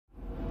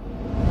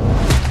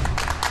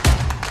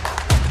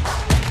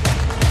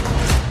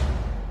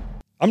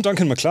I'm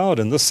Duncan McLeod,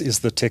 and this is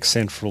the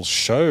TechCentral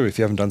Show. If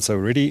you haven't done so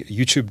already,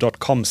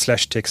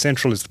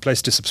 youtube.com/TechCentral is the place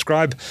to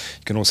subscribe.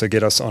 You can also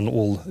get us on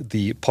all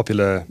the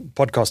popular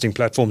podcasting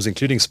platforms,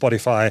 including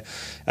Spotify,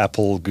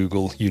 Apple,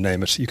 Google, you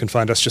name it. You can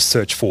find us, just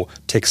search for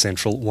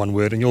TechCentral, one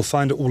word, and you'll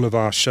find all of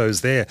our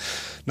shows there.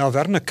 Now,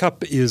 Werner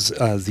Kapp is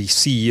the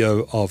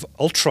CEO of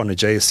Altron, a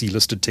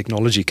JSE-listed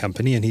technology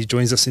company, and he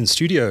joins us in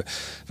studio.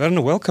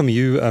 Werner, welcome.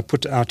 You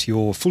put out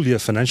your full-year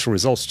financial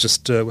results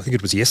just, I think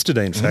it was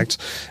yesterday, in fact,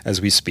 as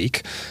we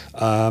speak.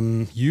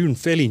 You're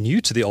fairly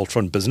new to the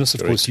Altron business.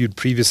 Of course, you'd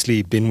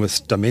previously been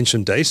with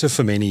Dimension Data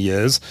for many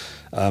years,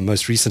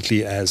 most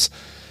recently as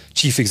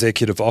Chief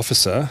Executive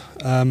Officer.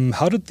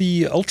 How did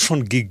the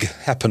Altron gig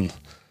happen?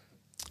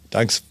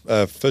 Thanks.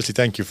 Firstly,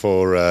 thank you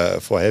for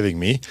having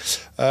me.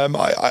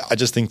 I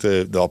just think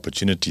the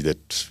opportunity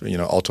that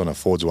Altron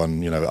affords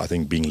one. I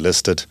think being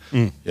listed.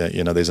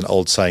 There's an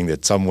old saying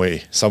that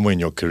somewhere in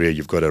your career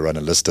you've got to run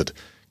a listed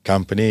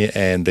company,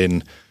 and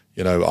then.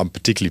 I'm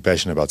particularly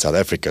passionate about South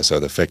Africa, so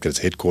the fact that it's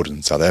headquartered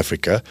in South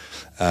Africa.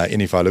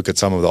 And if I look at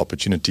some of the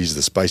opportunities,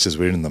 the spaces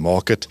we're in the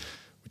market,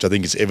 which I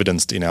think is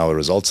evidenced in our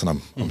results,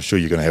 and I'm sure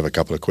you're going to have a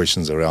couple of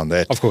questions around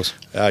that. Of course.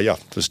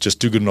 It was just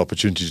too good an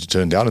opportunity to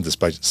turn down at this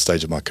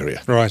stage of my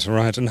career. Right.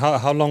 And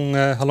how long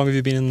have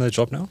you been in the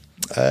job now?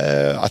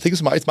 I think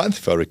it's my 8th month,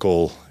 if I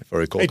recall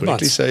 8 correctly.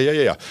 months. So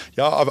yeah.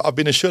 I've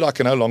been assured I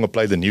can no longer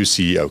play the new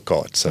CEO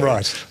card. So,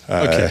 right.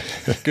 Okay.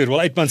 Good. Well,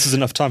 8 months is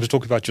enough time to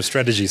talk about your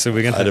strategy. So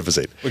we're going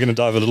 100%. We're going to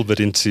dive a little bit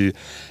into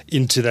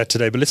that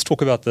today. But let's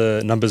talk about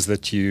the numbers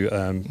that you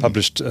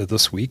published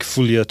this week,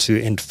 full year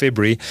to end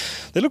February.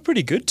 They look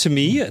pretty good to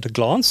me at a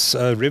glance.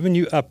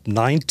 Revenue up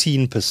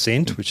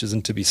 19%, which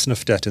isn't to be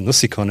sniffed at in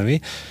this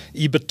economy.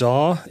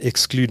 EBITDA,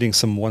 excluding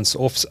some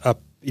once-offs,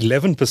 up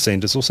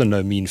 11%. It's also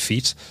no mean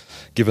feat,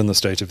 given the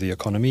state of the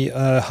economy.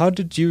 How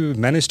did you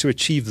manage to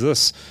achieve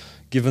this,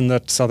 given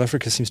that South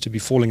Africa seems to be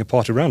falling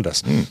apart around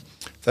us?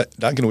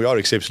 Duncan, we are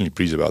exceptionally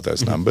pleased about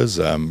those numbers.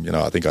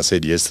 I think I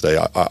said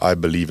yesterday, I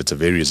believe it's a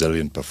very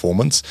resilient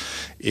performance.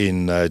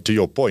 To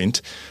your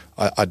point,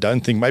 I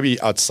don't think,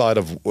 maybe outside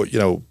of,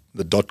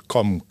 the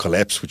dot-com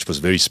collapse, which was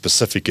very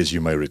specific, as you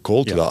may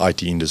recall, to the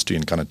IT industry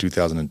in kind of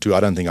 2002.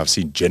 I don't think I've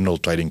seen general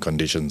trading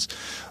conditions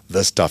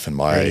this tough in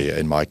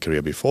my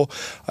career before.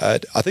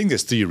 I think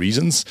there's 3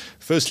 reasons.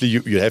 Firstly,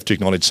 you have to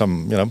acknowledge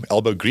some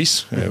elbow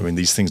grease when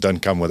these things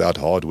don't come without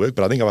hard work.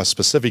 But I think if I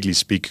specifically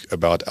speak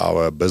about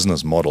our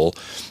business model,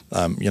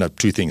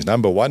 2 things.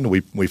 Number one,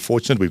 we're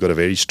fortunate we've got a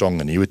very strong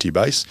annuity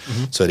base.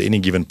 So at any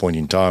given point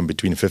in time,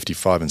 between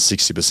 55 and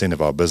 60% of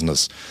our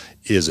business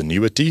is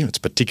annuity. It's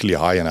particularly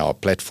high in our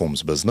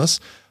platforms business.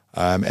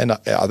 And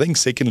I think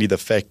secondly, the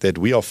fact that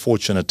we are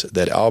fortunate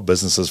that our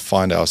businesses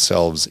find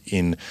ourselves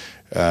in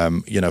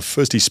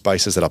firstly,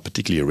 spaces that are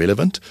particularly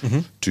relevant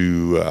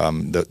to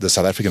the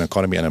South African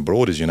economy and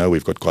abroad. As you know,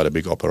 we've got quite a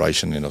big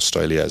operation in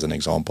Australia as an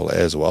example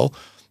as well.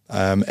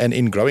 And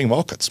in growing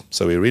markets.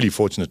 So we're really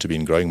fortunate to be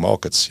in growing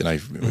markets.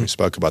 We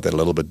spoke about that a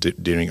little bit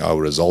during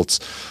our results.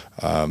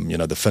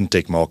 The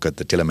fintech market,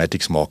 the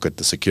telematics market,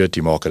 the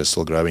security market is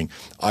still growing.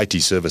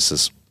 IT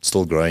services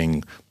still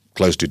growing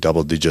close to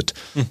double digit.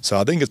 So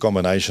I think a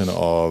combination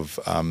of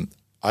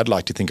I'd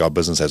like to think our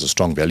business has a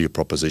strong value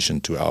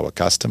proposition to our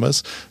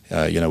customers.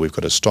 We've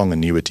got a strong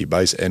annuity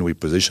base, and we're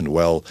positioned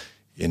well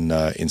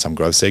in some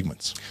growth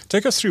segments.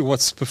 Take us through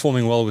what's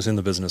performing well within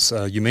the business.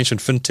 You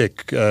mentioned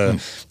fintech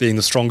being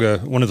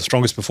one of the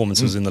strongest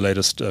performances in the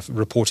latest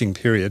reporting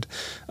period.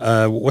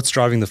 What's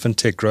driving the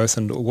fintech growth,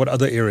 and what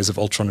other areas of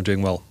Altron are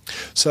doing well?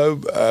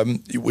 So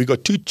we've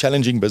got 2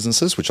 challenging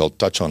businesses, which I'll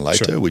touch on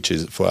later, which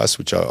is for us,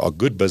 which are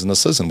good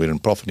businesses, and we're in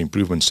profit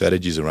improvement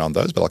strategies around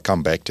those. But I'll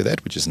come back to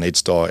that, which is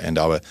Netstar and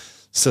our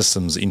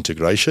systems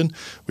integration,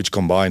 which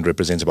combined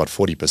represents about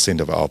 40%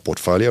 of our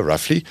portfolio,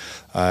 roughly.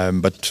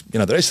 But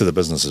the rest of the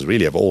businesses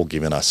really have all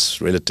given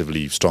us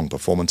relatively strong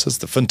performances.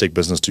 The fintech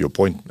business, to your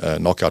point,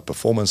 knockout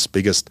performance,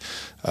 biggest.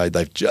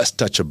 They've just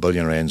touched R1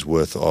 billion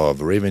worth of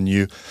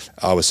revenue.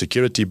 Our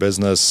security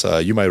business,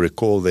 you may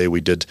recall there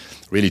we did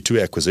really 2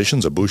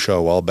 acquisitions, Abusha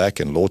a while back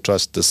and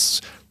Lawtrust.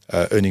 This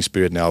earnings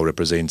period now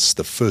represents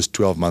the first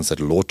 12 months that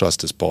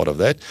Lawtrust is part of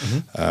that.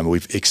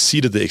 We've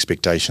exceeded the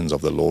expectations of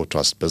the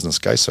Lawtrust business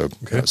case.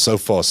 So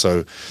far.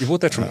 You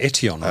bought that from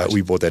Etion, right?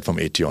 We bought that from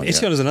Etion.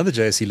 Etion is another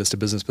JSE-listed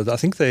business, but I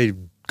think they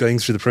going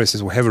through the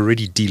process or have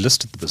already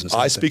delisted the business.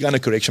 I speak under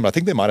correction, but I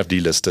think they might have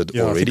delisted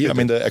already. I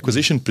mean, the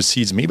acquisition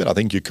precedes me, but I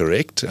think you're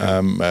correct.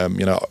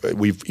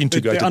 We've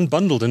integrated. They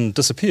unbundled and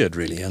disappeared,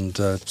 really, and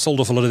sold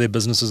off a lot of their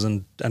businesses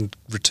and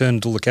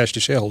returned all the cash to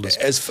shareholders.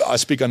 I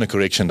speak under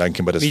correction,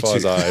 Duncan, but as far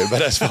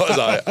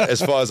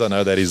as I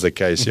know, that is the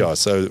case. Yeah.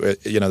 So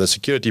the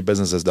security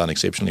business has done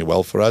exceptionally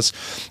well for us.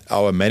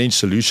 Our managed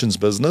solutions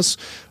business,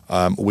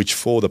 which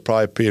for the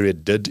prior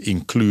period did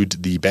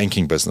include the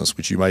banking business,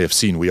 which you may have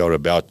seen, we are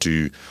about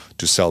to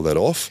sell that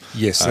off.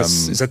 Yes,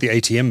 is that the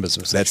ATM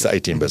business? That's the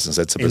ATM business.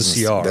 That's a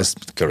business. NCR. That's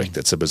correct.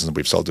 That's a business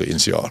we've sold to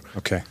NCR.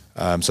 Okay.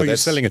 So you're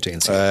selling it to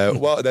NCR?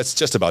 Well, that's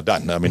just about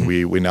done. I mean,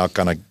 we're now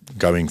kind of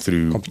going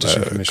through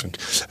Competition Commission.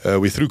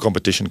 We're through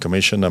Competition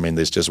Commission. I mean,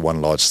 there's just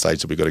one large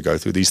stage that we've got to go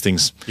through. These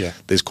things,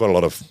 there's quite a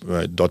lot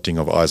of dotting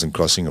of I's and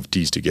crossing of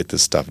T's to get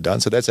this stuff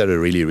done. So that's had a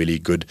really, really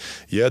good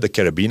year. The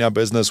Karabina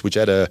business, which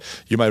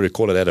you may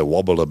recall it had a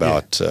wobble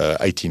about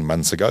 18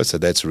 months ago. So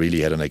that's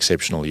really had an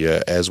exceptional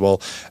year as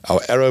well. Our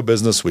Arrow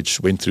business,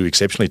 which went through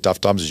exceptionally tough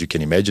times, as you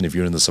can imagine, if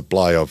you're in the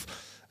supply of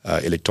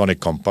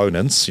electronic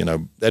components,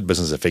 that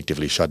business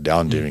effectively shut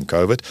down during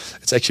COVID.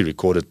 It's actually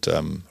recorded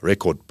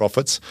record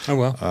profits. Oh,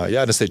 wow.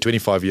 And it's their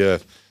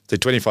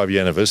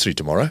 25-year anniversary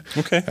tomorrow.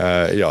 Okay.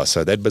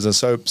 So that business.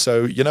 So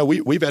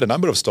we've had a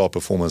number of star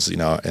performers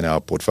in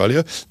our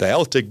portfolio. The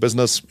Altech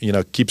business,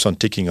 keeps on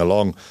ticking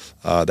along.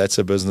 That's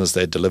a business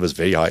that delivers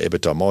very high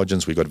EBITDA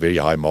margins. We've got very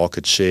high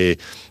market share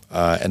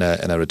and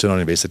a return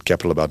on invested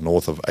capital about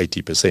north of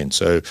 80%.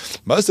 So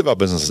most of our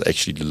businesses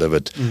actually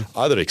delivered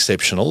either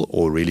exceptional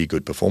or really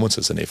good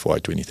performances in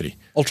FY23.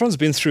 Altron's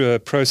been through a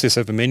process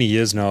over many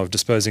years now of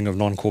disposing of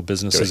non-core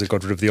businesses. Correct. It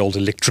got rid of the old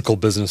electrical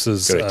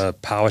businesses,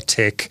 power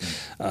tech,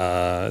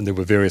 and there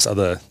were various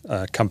other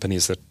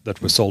companies that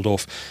were sold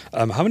off.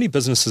 How many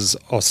businesses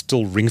are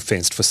still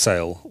ring-fenced for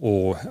sale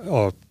or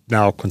are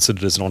now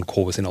considered as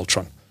non-core within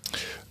Altron?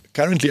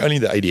 Currently, only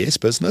the ADS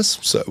business.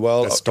 So,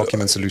 that's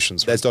Document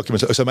Solutions. That's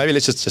Document. So maybe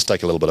let's just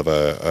take a little bit of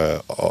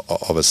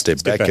a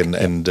step back.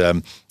 And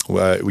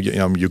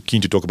you're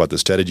keen to talk about the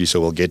strategy, so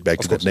we'll get back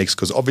to that next.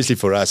 Because obviously,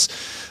 for us,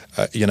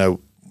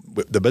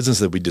 the business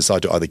that we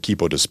decide to either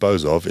keep or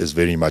dispose of is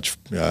very much,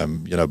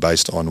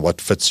 based on what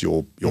fits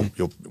your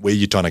where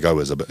you're trying to go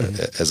as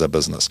a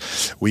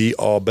business. We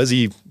are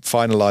busy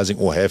finalizing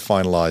or have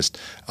finalized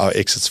our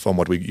exits from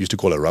what we used to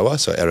call AROA,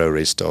 so Arrow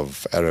Rest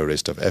of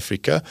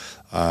Africa,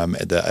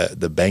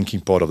 the banking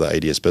part of the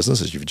ADS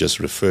business, as you've just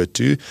referred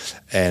to,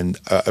 and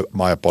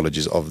my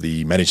apologies, of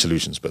the managed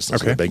solutions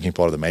business, the banking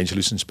part of the managed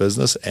solutions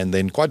business. And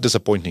then quite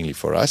disappointingly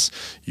for us,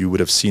 you would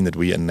have seen that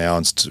we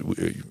announced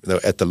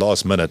at the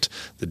last minute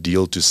the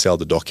deal to sell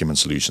the document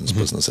solutions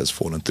business has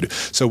fallen through.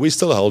 So we're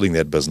still holding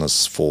that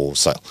business for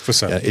sale.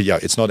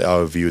 It's not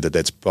our view that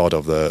that's part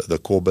of the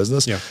core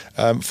business.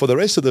 For the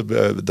rest of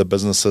the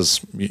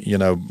businesses,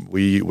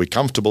 we're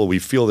comfortable. We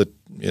feel that,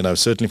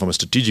 certainly from a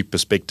strategic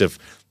perspective,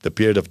 the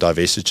period of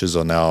divestitures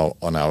are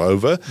now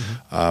over.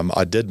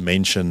 I did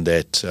mention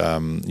that,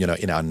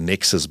 in our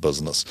Nexus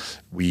business,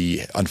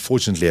 we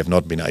unfortunately have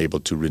not been able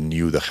to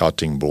renew the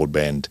Gauteng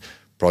broadband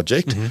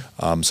project.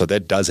 So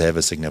that does have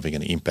a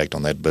significant impact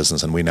on that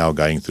business, and we're now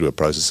going through a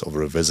process of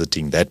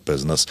revisiting that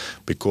business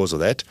because of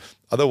that.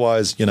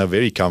 Otherwise,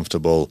 very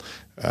comfortable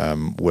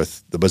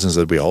with the business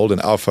that we hold.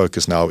 And our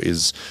focus now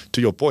is,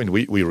 to your point,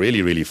 we're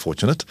really, really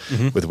fortunate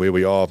with where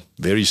we are.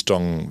 Very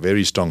strong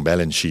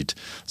balance sheet.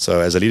 So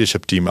as a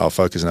leadership team, our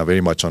focus is now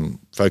very much on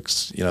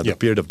the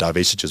period of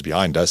divestitures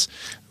behind us.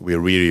 We're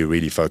really,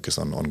 really focused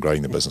on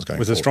growing the business going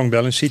forward. With a strong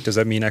balance sheet, does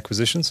that mean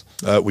acquisitions?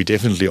 We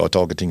definitely are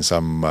targeting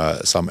some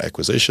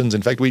acquisitions.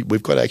 In fact,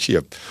 we've got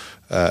actually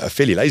a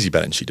fairly lazy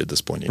balance sheet at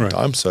this point in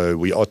time. So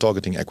we are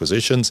targeting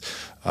acquisitions.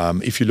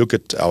 If you look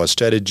at our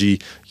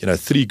strategy,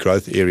 3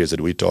 growth areas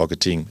that we're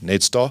targeting: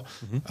 Netstar,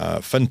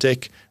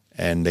 fintech,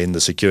 and then the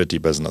security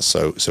business.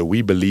 So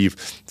we believe,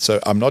 so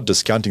I'm not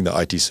discounting the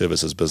IT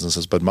services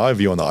businesses, but my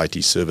view on the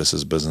IT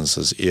services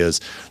businesses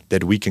is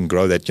that we can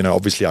grow that.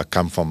 Obviously I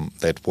come from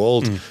that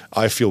world.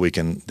 I feel we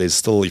can, there's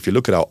still, if you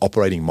look at our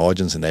operating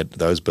margins in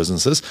those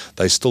businesses,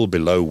 they're still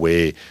below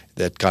where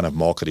that kind of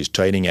market is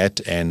trading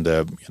at, and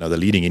the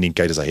leading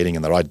indicators are heading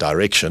in the right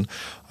direction.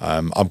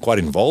 I'm quite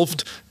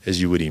involved, as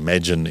you would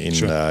imagine,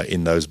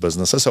 in those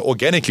businesses. So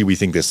organically, we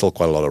think there's still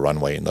quite a lot of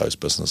runway in those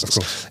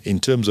businesses. In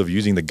terms of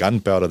using the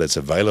gunpowder that's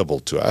available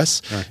to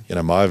us,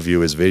 my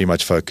view is very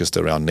much focused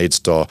around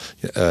Netstar,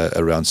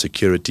 around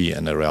security,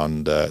 and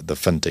around the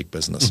fintech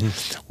business.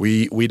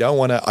 We don't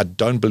want to. I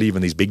don't believe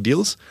in these big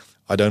deals.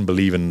 I don't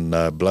believe in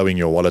blowing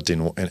your wallet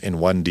in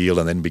one deal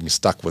and then being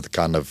stuck with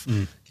kind of,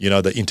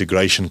 the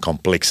integration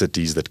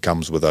complexities that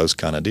comes with those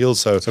kind of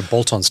deals. So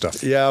bolt-on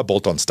stuff. Yeah,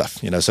 bolt-on stuff.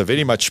 So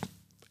very much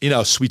in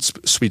our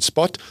sweet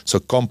spot. So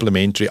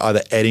complementary,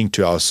 either adding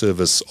to our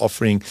service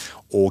offering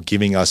or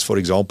giving us, for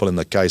example, in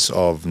the case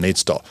of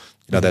Netstar,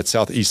 that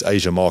Southeast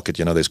Asia market,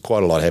 there's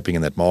quite a lot happening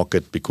in that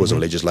market because of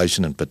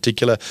legislation in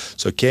particular.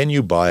 So can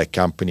you buy a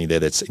company there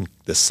that's in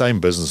the same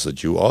business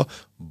that you are,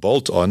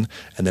 bolt on,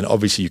 and then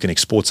obviously you can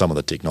export some of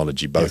the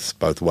technology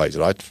both ways,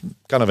 right?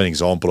 Kind of an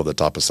example of the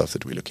type of stuff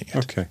that we're looking at.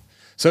 Okay.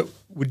 So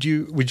would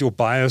your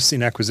bias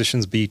in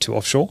acquisitions be to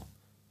offshore?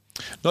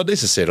 Not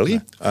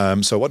necessarily.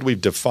 So what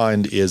we've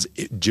defined is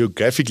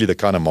geographically the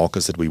kind of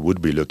markets that we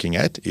would be looking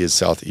at is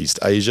Southeast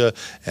Asia,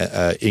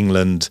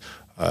 England,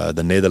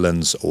 the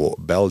Netherlands or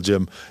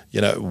Belgium.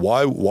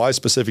 Why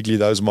specifically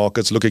those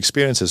markets? Look,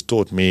 experience has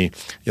taught me,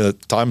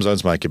 time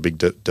zones make a big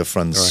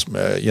difference.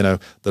 The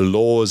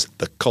laws,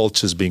 the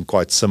cultures being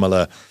quite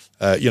similar.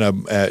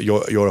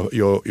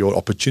 your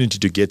opportunity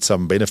to get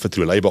some benefit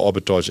through labor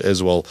arbitrage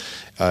as well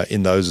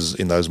in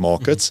those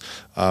markets.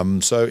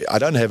 So I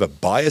don't have a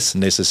bias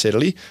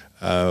necessarily,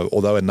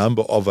 although a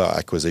number of our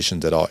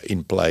acquisitions that are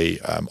in play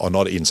are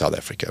not in South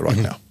Africa right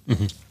now.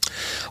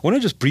 I want to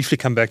just briefly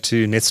come back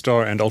to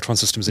Netstar and Altron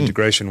Systems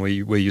Integration, where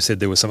you said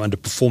there was some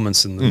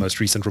underperformance in the most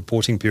recent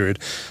reporting period.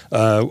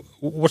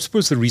 What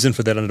was the reason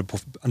for that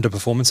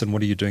underperformance, and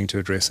what are you doing to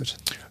address it?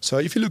 So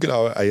if you look at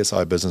our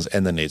ASI business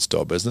and the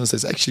Netstar business,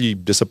 there's actually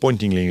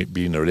disappointingly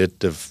been a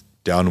relative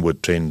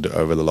downward trend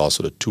over the last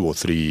sort of 2 or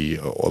 3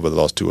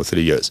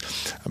 years.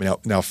 I mean,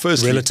 now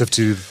firstly, relative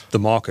to the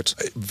market.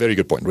 Very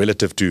good point.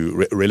 Relative,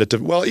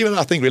 well, even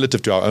I think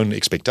relative to our own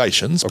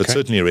expectations, but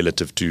certainly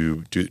relative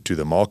to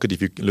the market.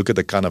 If you look at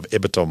the kind of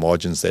EBITDA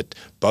margins that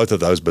both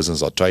of those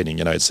businesses are trading,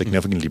 it's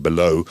significantly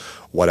below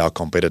what our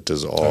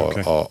competitors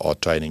are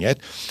trading at.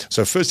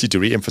 So firstly, to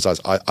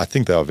re-emphasize, I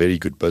think they are very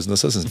good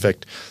businesses. In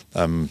fact,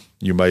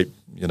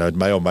 it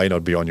may or may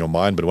not be on your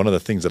mind, but one of the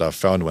things that I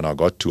found when I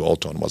got to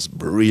Altron was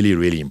really,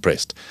 really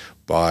impressed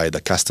by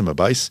the customer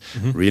base,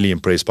 really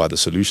impressed by the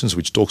solutions,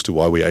 which talks to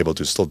why we're able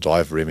to still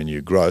drive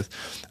revenue growth.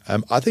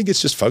 I think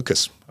it's just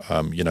focus.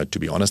 To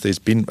be honest, there's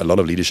been a lot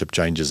of leadership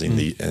changes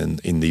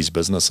in these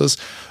businesses.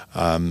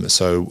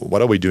 So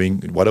what are we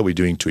doing? What are we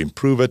doing to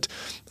improve it?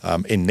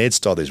 In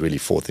Netstar, there's really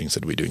 4 things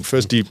that we're doing.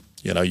 Firstly,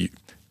 you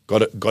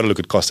got to look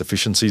at cost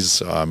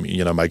efficiencies.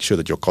 Make sure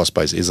that your cost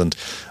base isn't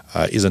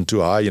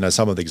too high.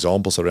 Some of the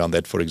examples around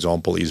that, for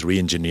example, is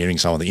re-engineering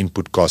some of the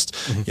input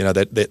costs.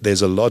 That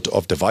there's a lot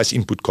of device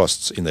input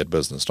costs in that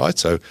business, right?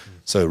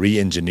 So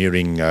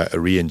re-engineering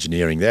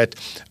that.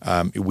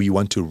 We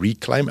want to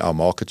reclaim our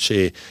market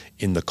share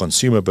in the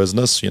consumer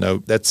business.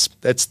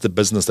 That's the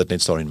business that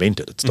Netstar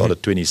invented. It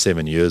started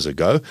 27 years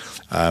ago.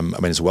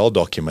 It's well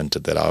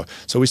documented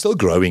so we're still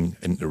growing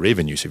in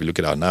revenue. So if you look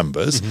at our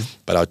numbers,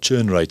 but our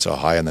churn rates are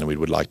higher than we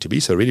would like to be.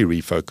 So really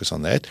refocus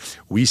on that.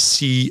 We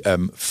see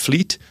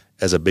fleet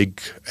as a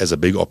big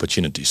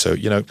opportunity. So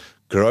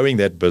growing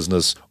that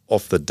business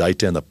off the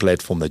data and the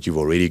platform that you've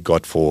already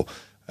got for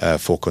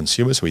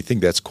consumers. We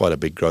think that's quite a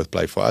big growth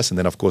play for us. And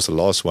then, of course, the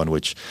last one,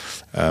 which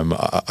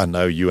I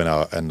know you and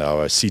our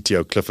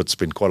CTO Clifford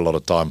spent quite a lot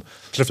of time.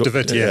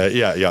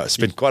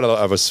 Spent quite a lot.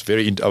 I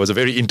was a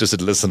very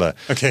interested listener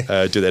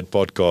to that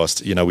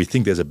podcast. We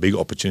think there's a big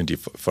opportunity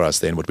for us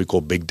then, what we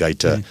call big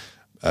data.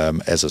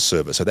 As a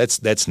service. So that's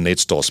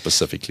Netstar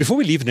specifically. Before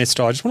we leave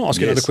Netstar, I just want to ask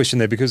you another question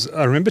there, because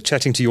I remember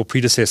chatting to your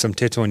predecessor,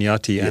 Mteto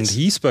Nyati, and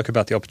he spoke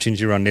about the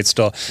opportunity around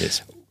Netstar.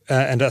 Yes.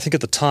 And I think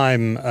at the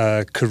time,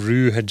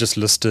 Karoo had just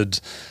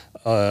listed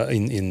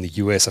in the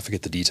US, I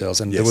forget the details,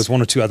 and there was 1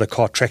 or 2 other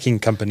vehicle tracking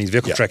companies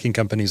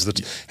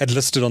that had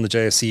listed on the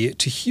JSE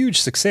to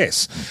huge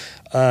success.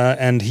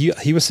 And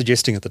he was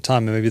suggesting at the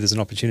time maybe there's an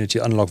opportunity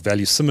to unlock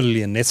value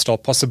similarly in Netstar,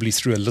 possibly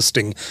through a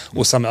listing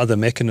or some other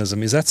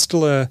mechanism. Is that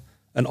still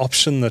an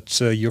option that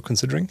you're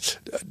considering?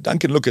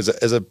 Duncan, look, as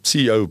a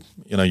CEO,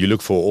 you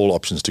look for all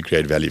options to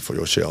create value for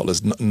your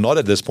shareholders. Not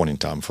at this point in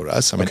time for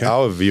us.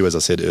 Our view, as I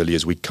said earlier,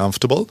 is we're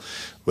comfortable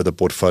with the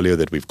portfolio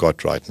that we've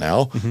got right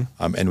now,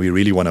 and we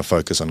really want to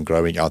focus on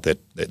growing out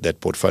that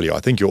portfolio.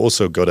 I think you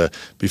also got to,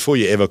 before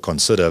you ever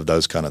consider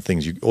those kind of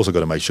things, you also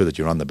got to make sure that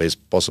you run the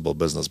best possible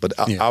business. But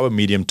our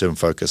medium-term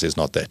focus is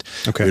not that.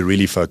 We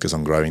really focus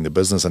on growing the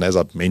business, and as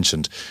I've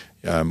mentioned,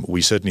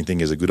 we certainly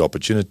think is a good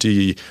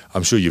opportunity.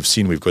 I'm sure you've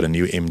seen we've got a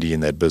new MD in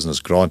that business.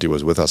 Grant, he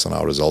was with us on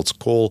our results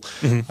call.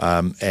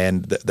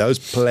 And those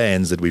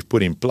plans that we've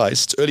put in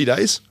place, it's early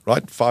days,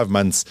 right? 5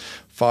 months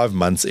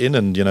in,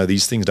 and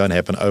these things don't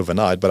happen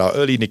overnight, but our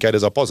early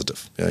indicators are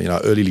positive.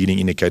 Our early leading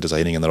indicators are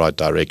heading in the right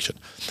direction.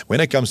 When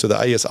it comes to the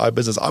ASI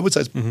business, I would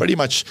say it's pretty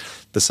much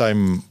the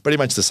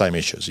same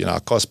issues. Our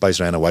cost base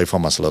ran away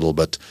from us a little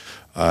bit.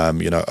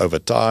 Over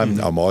time,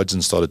 our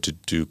margins started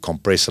to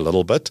compress a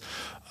little bit.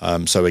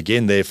 So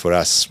again, there for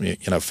us,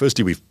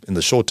 firstly, we've in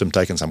the short term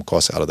taken some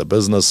costs out of the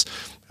business.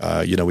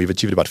 We've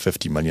achieved about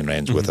 50 million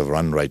rands worth of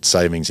run rate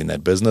savings in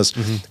that business.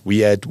 We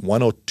had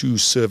 1 or 2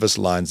 service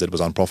lines that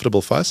was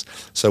unprofitable for us.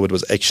 So it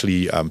was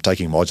actually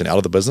taking margin out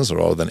of the business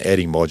rather than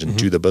adding margin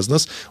to the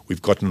business.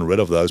 We've gotten rid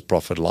of those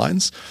profit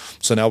lines.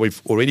 So now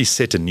we've already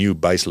set a new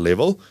base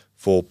level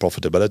for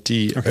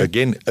profitability.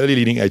 Again, early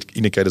leading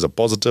indicators are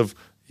positive.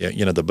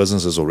 The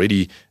business is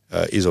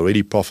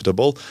already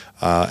profitable,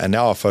 and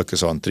now our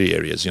focus on 3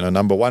 areas.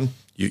 Number one,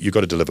 you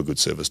got to deliver good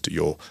service to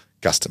your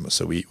customers.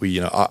 So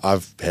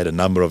I've had a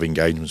number of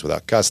engagements with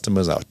our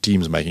customers, our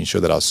teams, making sure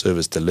that our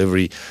service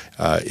delivery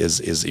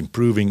is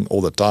improving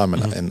all the time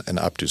and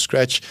up to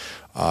scratch.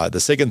 The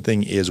second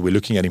thing is we're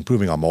looking at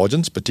improving our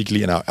margins,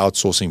 particularly in our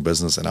outsourcing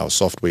business and our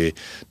software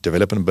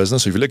development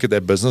business. So if you look at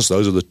that business,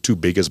 those are the 2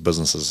 biggest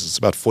businesses. It's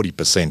about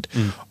 40%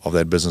 of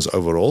that business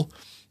overall.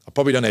 I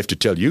probably don't have to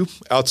tell you,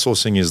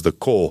 outsourcing is the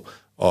core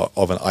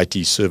of an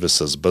IT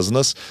services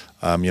business.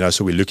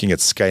 So we're looking at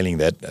scaling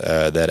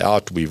that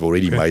out. We've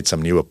already made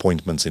some new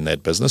appointments in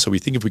that business. So we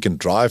think if we can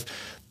drive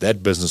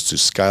that business to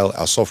scale,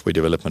 our software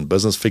development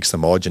business, fix the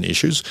margin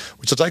issues,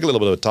 which will take a little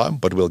bit of time,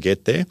 but we'll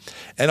get there.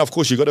 And of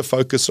course, you've got to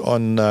focus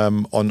on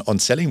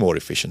selling more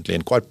efficiently.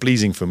 And quite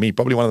pleasing for me,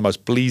 probably one of the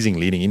most pleasing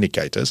leading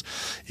indicators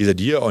is that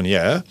year on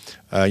year,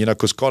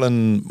 because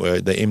Colin,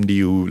 the MD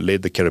who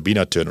led the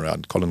Karabina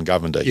turnaround, Colin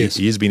Govender, yes.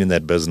 he's been in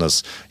that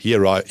business. He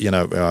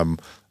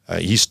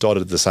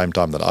started at the same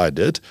time that I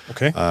did.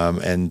 Okay.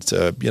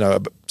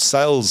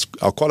 Sales,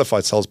 our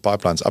qualified sales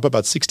pipeline's up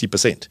about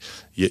 60%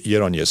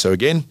 year on year. So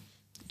again,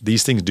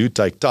 these things do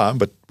take time,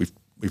 but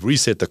we've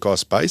reset the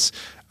cost base,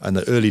 and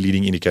the early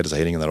leading indicators are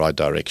heading in the right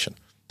direction.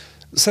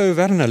 So,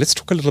 Werner, let's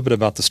talk a little bit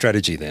about the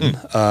strategy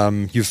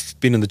then. You've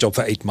been in the job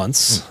for 8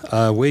 months.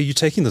 Where are you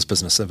taking this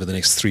business over the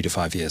next 3 to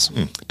 5 years?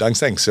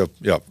 Thanks. So,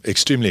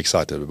 extremely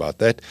excited about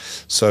that.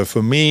 So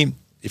for me,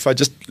 if I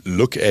just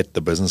look at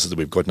the businesses that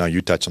we've got now,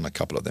 you touch on a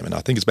couple of them, and I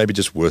think it's maybe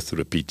just worth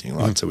repeating,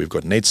 right? So we've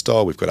got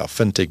Netstar, we've got our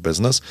fintech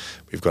business,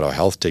 we've got our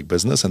health tech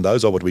business, and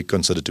those are what we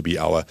consider to be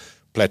our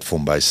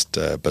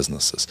platform-based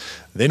businesses.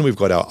 Then we've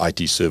got our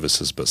IT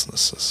services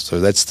businesses. So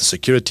that's the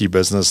security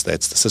business,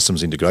 that's the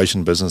systems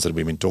integration business that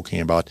we've been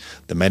talking about,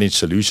 the managed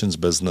solutions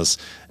business,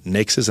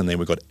 Nexus, and then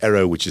we've got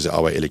Arrow, which is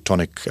our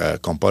electronic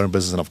component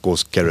business, and of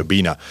course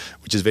Karabina,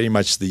 which is very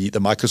much the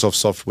Microsoft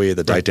software,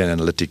 the data and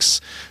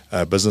analytics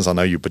business. I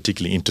know you're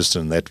particularly interested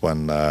in that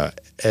one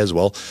as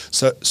well.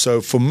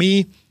 So for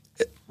me,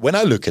 when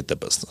I look at the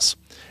business,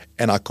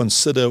 and I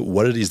consider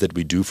what it is that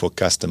we do for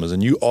customers.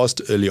 And you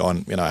asked early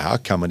on, how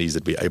come it is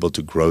that we're able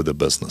to grow the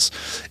business?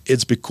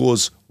 It's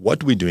because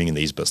what we're doing in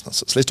these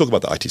businesses. Let's talk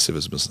about the IT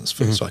service business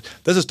first, right?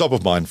 This is top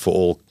of mind for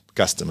all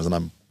customers,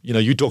 and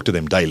you talk to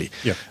them daily.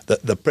 Yeah.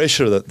 The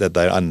pressure that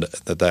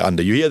they're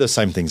under, you hear the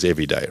same things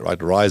every day,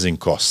 right? Rising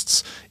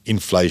costs,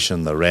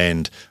 inflation, the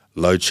rand,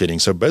 load shedding.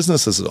 So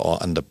businesses are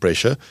under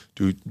pressure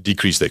to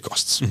decrease their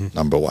costs.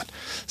 Number one.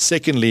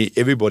 Secondly,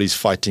 everybody's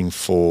fighting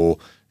for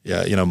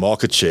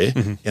market share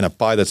in a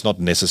pie that's not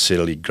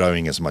necessarily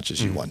growing as much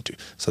as you want to.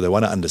 So they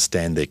want to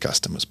understand their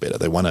customers better.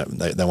 They want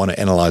to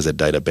analyze their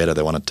data better.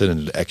 They want to turn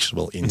it into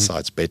actionable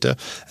insights better.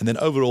 And then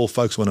overall,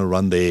 folks want to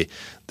run their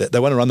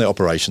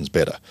operations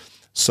better.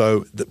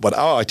 So what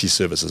our IT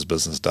services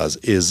business does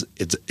is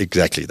it's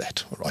exactly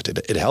that, right?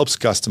 It helps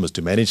customers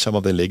to manage some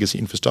of their legacy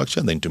infrastructure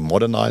and then to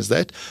modernize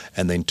that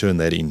and then turn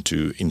that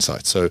into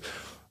insights. So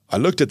I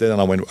looked at that and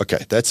I went,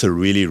 okay, that's a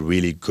really,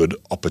 really good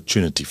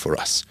opportunity for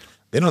us.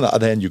 Then on the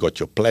other hand, you got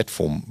your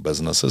platform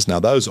businesses. Now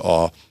those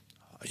are,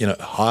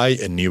 high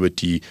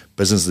annuity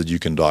businesses that you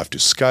can drive to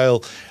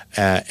scale.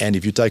 And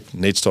if you take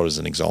Netstar as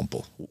an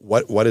example,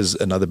 what is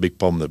another big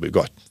problem that we've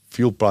got?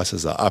 Fuel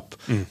prices are up.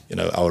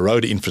 Our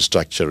road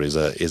infrastructure is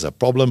a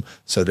problem.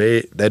 So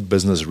that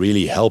business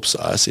really helps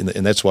us,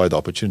 and that's why the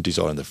opportunities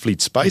are in the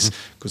fleet space,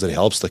 because it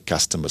helps the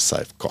customer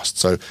save costs.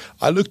 So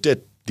I looked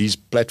at these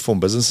platform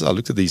businesses, I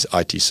looked at these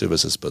IT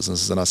services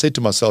businesses, and I said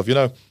to myself,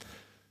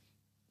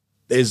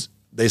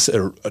 there's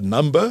a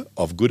number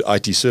of good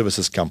IT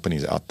services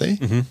companies out there.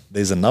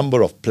 There's a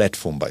number of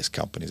platform-based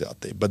companies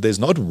out there, but there's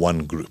not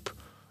one group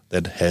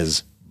that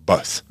has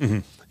both.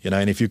 And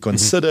if you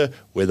consider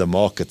where the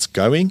market's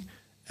going,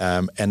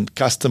 and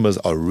customers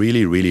are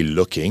really, really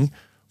looking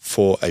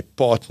for a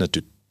partner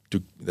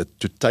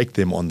to take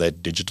them on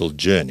that digital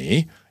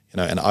journey,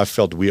 and I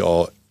felt we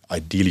are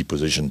ideally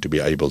positioned to be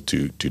able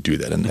to do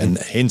that, and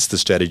hence the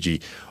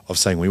strategy of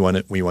saying we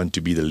want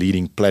to be the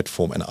leading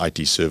platform and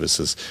IT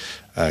services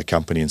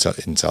company in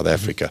South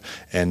Africa.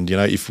 And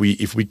if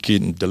we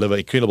can deliver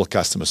incredible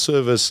customer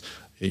service,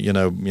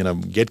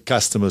 get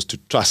customers to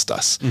trust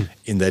us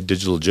in that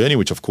digital journey,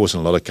 which of course in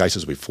a lot of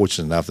cases we're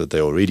fortunate enough that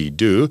they already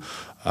do.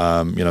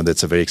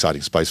 That's a very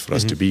exciting space for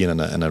us to be in,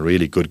 and a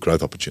really good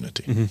growth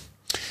opportunity.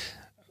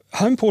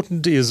 How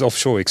important is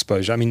offshore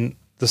exposure? I mean,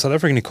 the South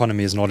African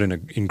economy is not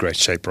in great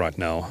shape right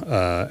now,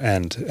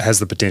 and has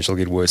the potential to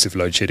get worse if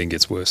load shedding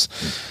gets worse.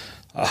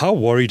 How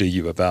worried are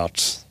you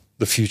about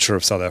the future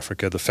of South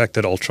Africa, the fact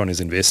that Altron is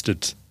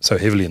invested so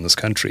heavily in this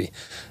country,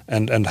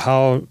 and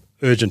how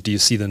urgent do you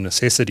see the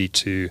necessity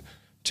to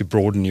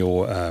broaden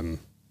your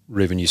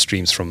revenue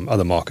streams from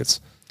other markets?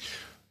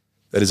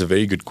 That is a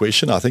very good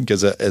question. I think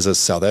as a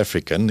South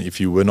African, if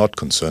you were not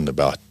concerned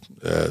about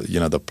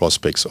the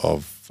prospects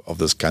of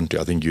this country,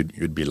 I think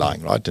you'd be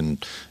lying, right?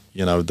 And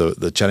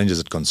the challenges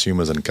that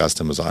consumers and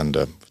customers are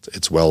under,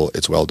 it's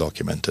well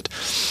documented.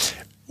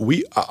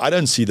 I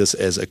don't see this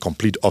as a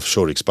complete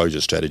offshore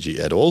exposure strategy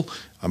at all.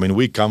 I mean,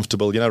 we're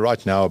comfortable.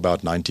 Right now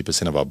about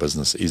 90% of our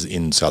business is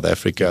in South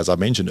Africa. As I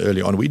mentioned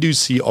early on, we do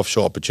see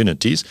offshore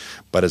opportunities,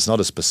 but it's not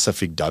a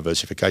specific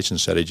diversification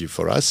strategy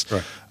for us.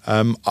 Right.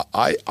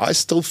 I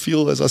still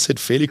feel, as I said,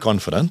 fairly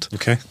confident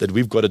that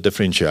we've got a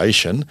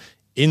differentiation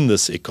in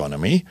this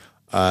economy.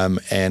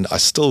 And I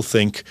still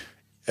think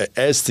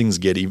as things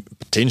get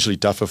potentially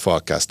tougher for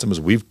our customers,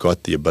 we've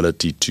got the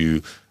ability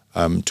to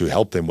to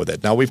help them with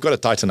that. Now, we've got to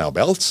tighten our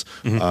belts.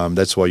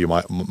 That's why you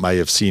may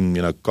have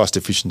seen, cost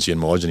efficiency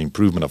and margin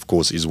improvement, of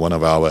course, is one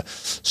of our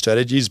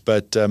strategies.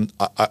 But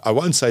I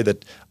won't say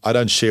that I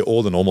don't share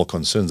all the normal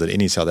concerns that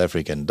any South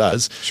African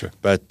does. Sure.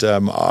 But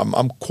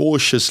I'm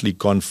cautiously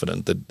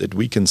confident that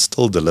we can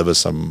still deliver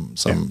some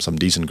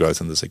decent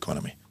growth in this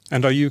economy.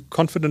 And are you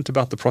confident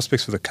about the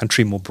prospects for the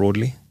country more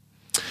broadly?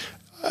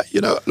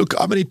 Look,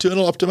 I'm an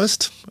eternal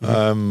optimist.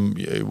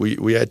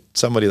 We had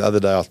somebody the other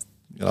day,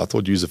 I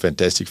thought you used a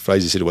fantastic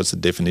phrase. He said, "What's the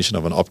definition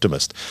of an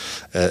optimist?"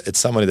 It's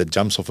somebody that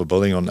jumps off a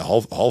building on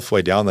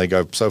halfway down. They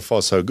go, "So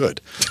far, so good."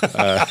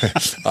 I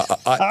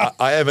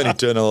am an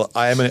eternal.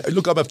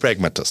 Look, I'm a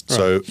pragmatist. Right.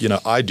 So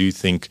I do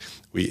think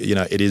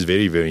it is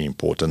very, very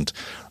important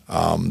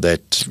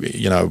that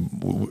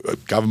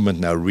government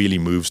now really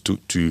moves to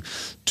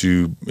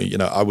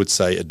I would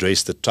say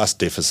address the trust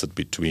deficit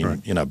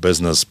between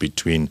business,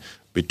 between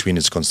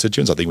its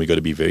constituents. I think we've got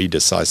to be very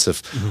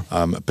decisive,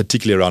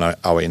 particularly around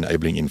our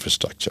enabling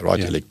infrastructure, right?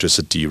 Yeah.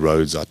 Electricity,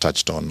 roads, I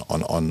touched on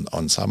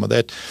some of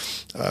that.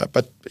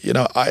 But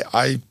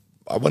I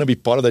want to be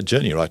part of that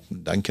journey, right,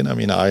 Duncan? I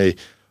mean, I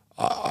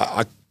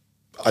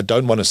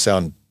don't want to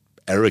sound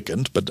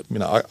arrogant, but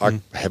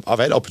I've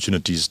had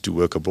opportunities to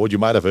work abroad. You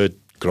might have heard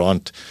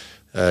Grant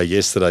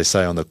yesterday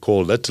say on the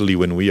call, literally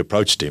when we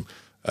approached him,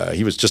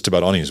 he was just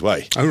about on his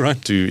way. Oh,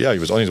 right. He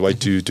was on his way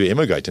to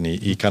emigrate, and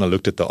he kind of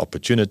looked at the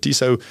opportunity.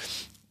 So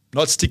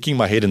not sticking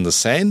my head in the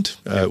sand.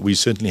 We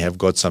certainly have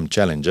got some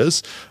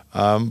challenges.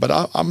 But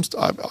I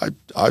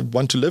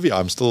want to live here.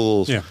 I'm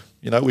still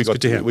we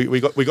got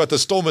the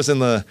Stormers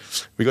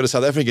we got a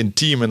South African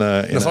team in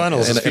a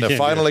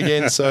final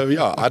again.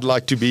 So I'd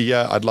like to be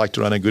here. I'd like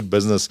to run a good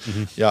business.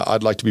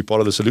 I'd like to be part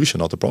of the solution,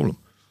 not the problem.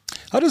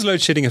 How does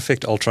load shedding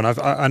affect Altron?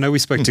 I know we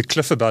spoke to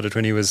Cliff about it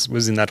when he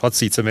was in that hot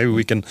seat, so maybe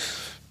we can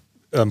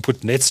put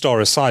Netstar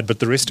aside, but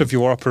the rest of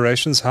your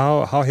operations,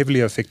 how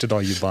heavily affected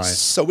are you by it?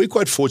 So we're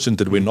quite fortunate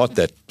that we're not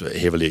that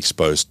heavily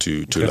exposed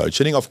to load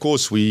shedding. Of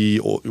course, we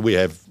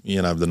have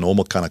the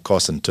normal kind of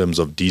costs in terms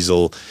of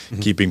diesel,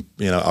 keeping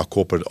our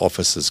corporate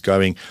offices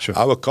going. Sure.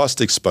 Our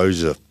cost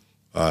exposure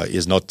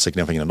is not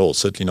significant at all.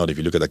 Certainly not if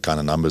you look at the kind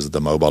of numbers that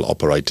the mobile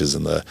operators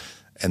and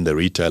the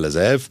retailers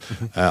have.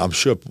 I'm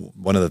sure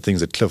one of the things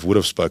that Cliff would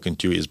have spoken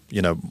to is,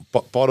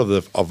 part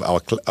of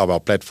our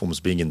platforms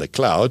being in the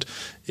cloud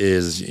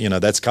is,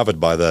 that's covered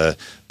by the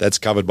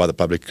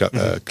public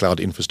cloud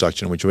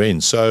infrastructure in which we're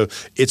in. So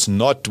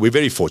we're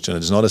very fortunate.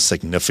 It's not a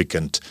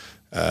significant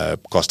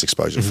cost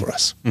exposure for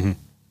us.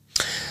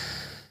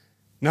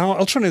 Now,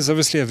 Altron is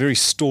obviously a very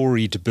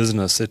storied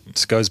business.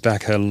 It goes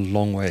back a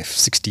long way,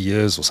 60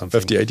 years or something.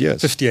 58 years.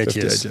 58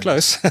 years.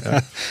 Close. Yeah.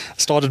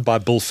 Started by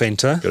Bill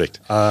Venter. Correct.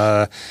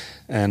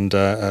 And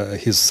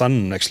his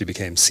son actually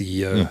became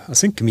CEO, I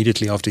think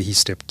immediately after he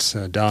stepped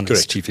down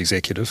as chief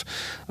executive.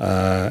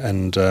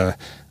 And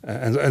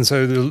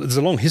so there's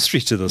a long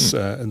history to this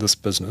this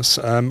business.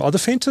 Are the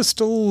Venter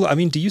still,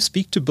 do you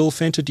speak to Bill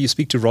Venter? Do you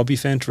speak to Robbie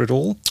Venter at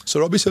all? So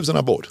Robbie serves on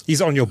our board.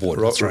 He's on your board,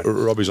 that's right.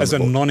 Robbie's on the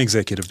board. As a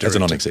non-executive director. As a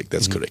non-exec,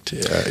 that's correct.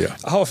 Yeah.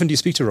 How often do you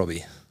speak to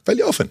Robbie?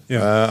 Fairly often.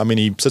 Yeah.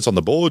 He sits on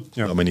the board.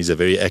 Yeah. He's a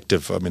very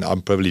active,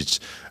 I'm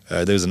privileged.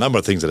 There's a number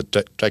of things that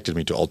attracted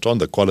me to Altron.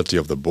 The quality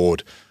of the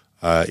board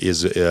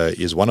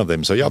is one of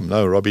them. So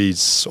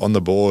Robbie's on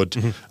the board.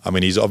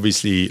 He's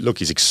obviously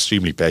he's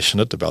extremely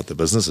passionate about the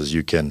business, as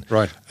you can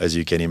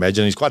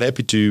imagine. He's quite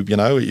happy to,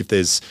 if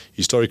there's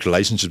historic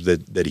relationships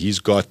that he's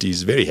got,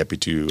 he's very happy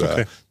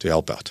to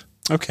help out.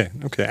 Okay.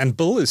 And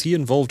Bill, is he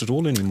involved at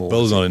all anymore?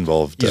 Bill's not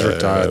involved. He's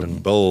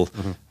retired. Bill,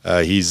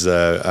 he's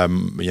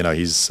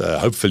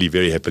hopefully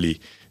very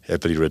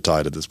happily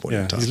retired at this point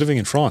in time. He's living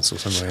in France or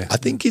somewhere. I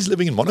think he's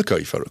living in Monaco,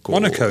 if I recall.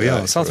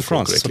 Monaco, south of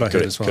France. That's what I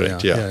heard as well.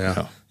 Correct,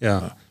 yeah.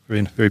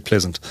 Very, very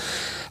pleasant.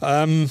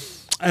 And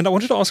I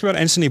wanted to ask about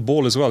Anthony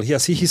Ball as well.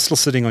 He's still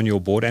sitting on your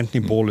board.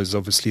 Anthony Ball is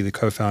obviously the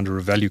co-founder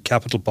of Value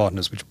Capital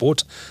Partners, which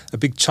bought a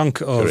big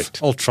chunk of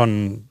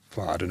Altron.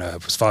 Well, I don't know,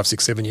 it was 5,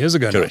 6, 7 years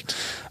ago. Correct.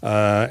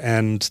 Now.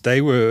 And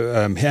they were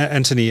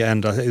Anthony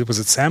and was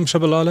it Sam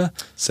Shabalala?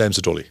 Sam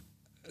Satoli.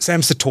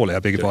 Sam Satole, I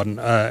beg your pardon.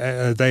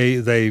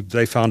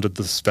 They founded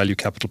this Value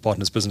Capital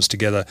Partners business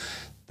together.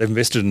 They've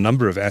invested in a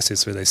number of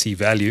assets where they see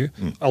value.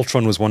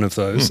 Altron was one of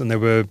those, and they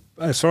were,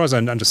 as far as I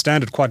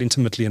understand it, quite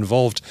intimately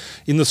involved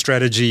in the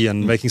strategy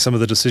and making some of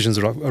the decisions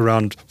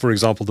around, for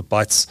example, the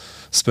Bytes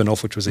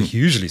spin-off, which was a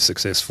hugely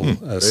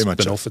succucul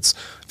spin-off. In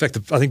fact,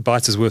 I think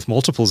Bytes is worth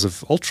multiples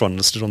of Altron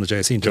listed on the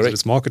JSE in terms of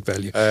its market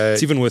value.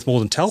 It's even worth more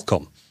than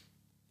Telkom.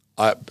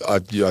 I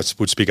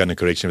would speak under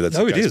correction if that's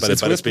the case. It is. But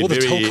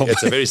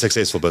it's a very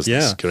successful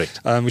business. Correct.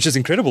 Which is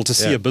incredible to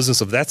see a business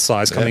of that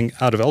size coming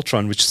out of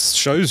Altron, which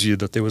shows you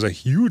that there was a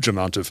huge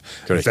amount of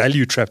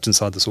value trapped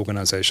inside this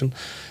organization.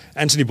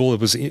 Anthony Ball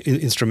was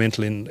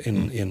instrumental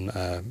in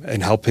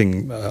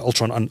helping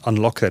Altron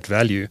unlock that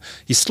value.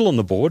 He's still on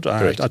the board.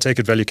 I take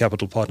it Value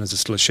Capital Partners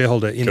is still a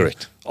shareholder in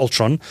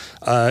Altron.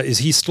 Is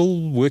he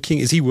still working?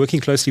 Is he working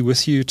closely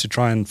with you to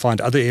try and find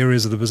other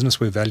areas of the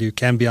business where value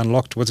can be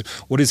unlocked?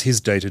 What is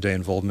his day-to-day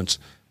involvement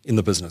in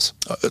the business?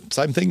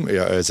 Same thing.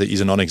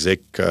 He's a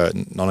non-exec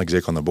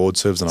on the board,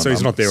 serves. So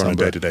he's not there on a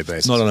day-to-day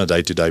basis. Not on a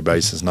day-to-day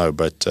basis, no.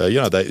 But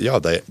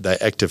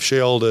they're active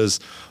shareholders.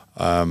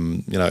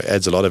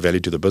 Adds a lot of value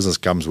to the business.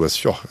 Comes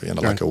with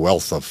like a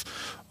wealth of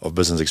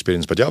business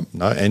experience. But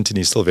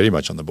Anthony's still very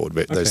much on the board.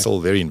 They're still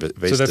very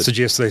invested. So that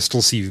suggests they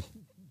still see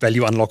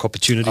value unlock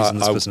opportunities in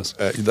this business.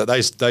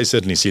 They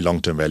certainly see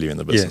long-term value in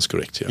the business.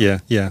 Correct.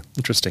 Yeah.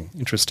 Interesting.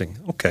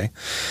 Okay.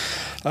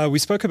 We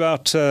spoke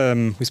about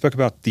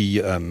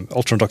the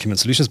Altron Document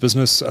Solutions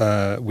business,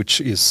 which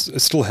is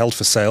still held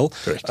for sale.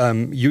 Correct.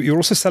 You're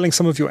also selling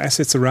some of your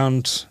assets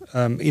around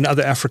in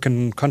other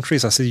African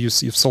countries. I see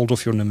you've sold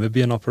off your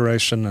Namibian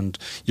operation, and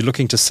you're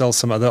looking to sell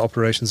some other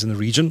operations in the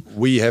region.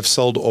 We have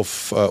sold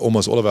off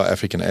almost all of our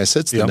African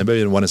assets. The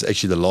Namibian one is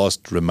actually the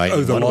last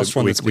remaining one.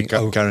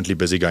 We're currently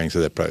busy going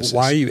through that process.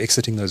 Why are you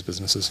exiting those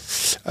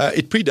businesses?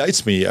 It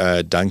predates me,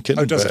 Duncan.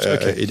 Oh, does it?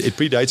 Okay. It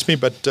predates me,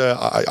 but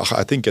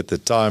I think at the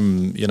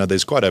time,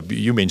 there's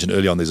you mentioned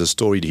earlier on, there's a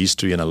storied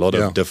history and a lot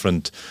of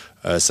different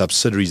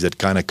subsidiaries that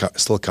kind of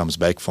still comes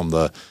back from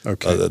the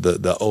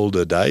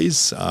older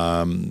days.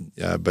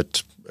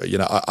 But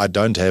I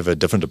don't have a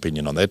different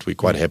opinion on that. We're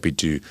quite happy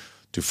to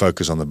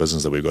focus on the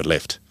business that we've got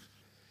left.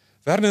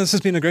 Werner, this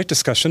has been a great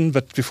discussion,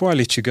 but before I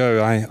let you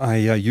go,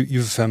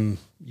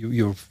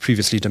 you've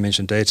previously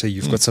dimensioned data.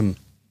 You've got some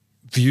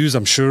views,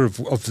 I'm sure,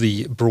 of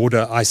the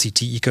broader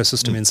ICT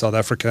ecosystem in South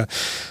Africa,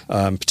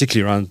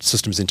 particularly around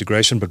systems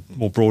integration, but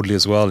more broadly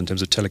as well in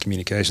terms of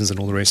telecommunications and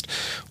all the rest.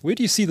 Where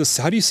do you see this?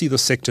 How do you see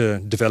this sector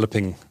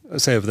developing,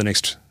 say, over the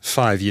next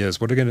 5 years?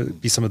 What are going to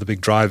be some of the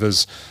big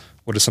drivers?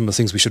 What are some of the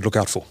things we should look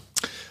out for?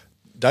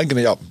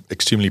 Duncan, I'm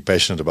extremely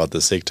passionate about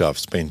this sector. I've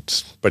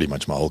spent pretty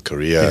much my whole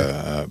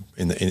career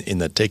in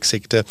the tech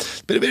sector.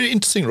 It's been a very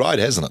interesting ride,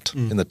 hasn't it?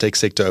 In the tech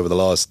sector over the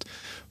last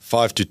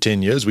 5 to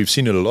 10 years, we've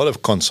seen a lot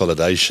of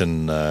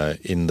consolidation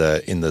in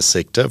the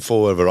sector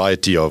for a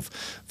variety of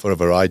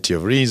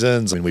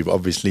reasons. I mean, we've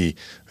obviously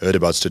heard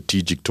about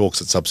strategic talks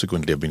that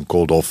subsequently have been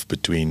called off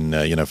between,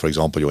 for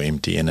example, your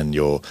MTN and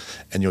your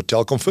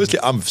Telkom. Firstly,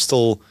 I'm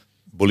still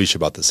bullish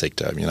about the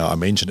sector. I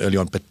mentioned earlier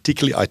on,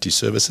 particularly IT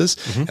services,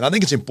 and I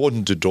think it's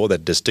important to draw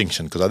that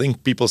distinction because I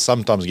think people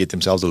sometimes get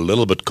themselves a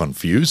little bit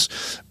confused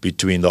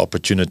between the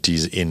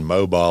opportunities in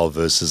mobile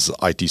versus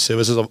IT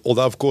services.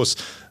 Although, of course,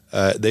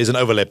 there's an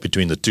overlap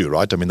between the two,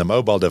 right? I mean, the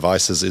mobile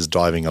devices is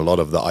driving a lot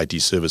of the IT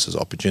services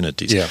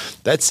opportunities. Yeah.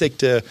 That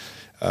sector,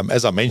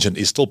 as I mentioned,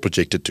 is still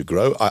projected to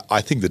grow.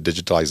 I think the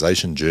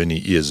digitalization journey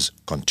is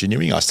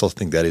continuing. I still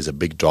think that is a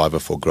big driver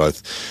for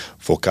growth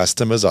for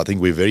customers. I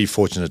think we're very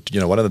fortunate.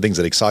 One of the things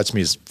that excites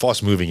me is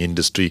fast-moving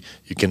industry.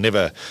 You can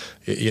never,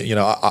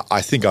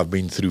 I think I've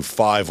been through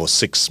 5 or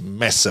 6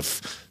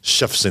 massive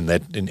shifts in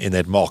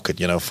that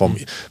market,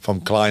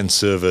 from client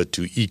server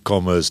to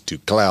e-commerce to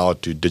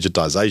cloud to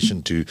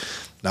digitization to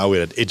now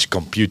we're at edge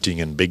computing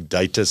and big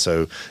data.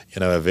 So,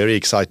 a very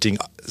exciting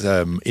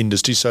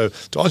industry. So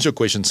to answer your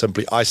question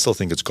simply, I still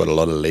think it's got a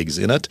lot of legs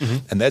in it.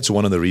 And that's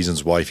one of the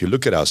reasons why, if you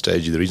look at our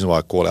strategy, the reason why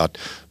I call out,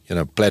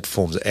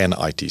 platforms and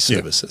IT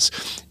services.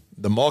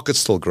 The market's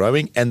still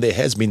growing, and there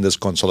has been this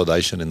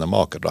consolidation in the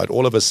market, right?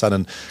 All of a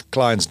sudden,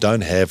 clients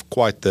don't have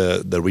quite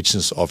the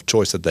richness of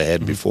choice that they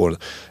had before,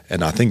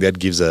 and I think that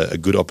gives a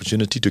good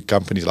opportunity to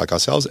companies like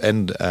ourselves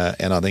and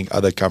I think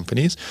other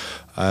companies.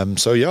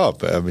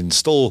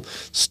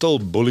 Still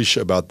bullish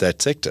about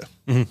that sector.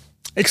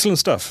 Excellent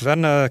stuff.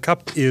 Werner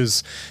Kapp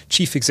is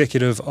Chief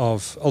Executive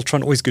of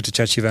Altron. Always good to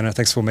chat to you, Werner.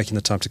 Thanks for making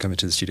the time to come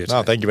into the studio today.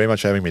 No, thank you very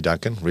much for having me,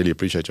 Duncan. Really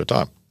appreciate your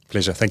time.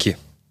 Pleasure. Thank you.